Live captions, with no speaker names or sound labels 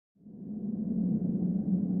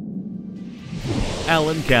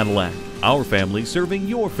Allen Cadillac, our family serving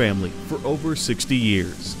your family for over 60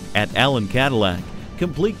 years. At Allen Cadillac,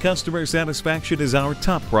 complete customer satisfaction is our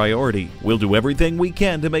top priority. We'll do everything we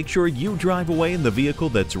can to make sure you drive away in the vehicle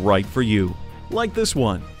that's right for you. Like this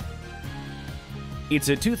one. It's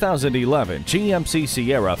a 2011 GMC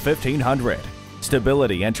Sierra 1500.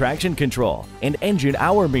 Stability and traction control, an engine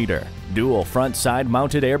hour meter, dual front side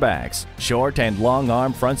mounted airbags, short and long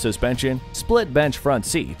arm front suspension, split bench front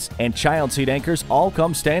seats, and child seat anchors all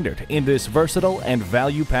come standard in this versatile and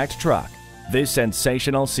value-packed truck. This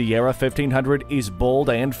sensational Sierra 1500 is bold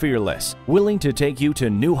and fearless, willing to take you to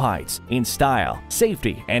new heights in style,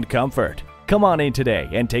 safety, and comfort. Come on in today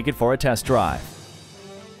and take it for a test drive.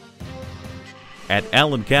 At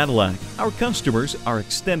Allen Cadillac, our customers are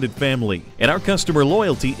extended family, and our customer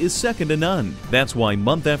loyalty is second to none. That's why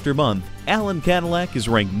month after month, Allen Cadillac is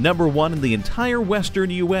ranked #1 in the entire Western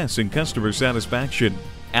U.S. in customer satisfaction.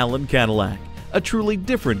 Allen Cadillac, a truly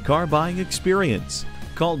different car buying experience.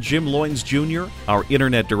 Call Jim Loynes Jr., our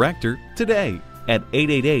Internet Director, today at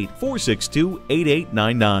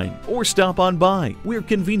 888-462-8899 or stop on by. We're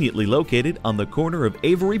conveniently located on the corner of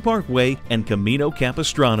Avery Parkway and Camino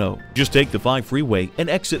Capistrano. Just take the 5 freeway and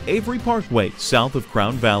exit Avery Parkway south of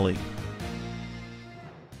Crown Valley.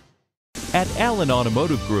 At Allen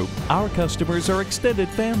Automotive Group, our customers are extended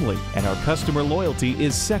family, and our customer loyalty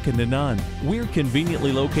is second to none. We're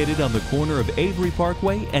conveniently located on the corner of Avery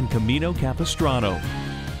Parkway and Camino Capistrano.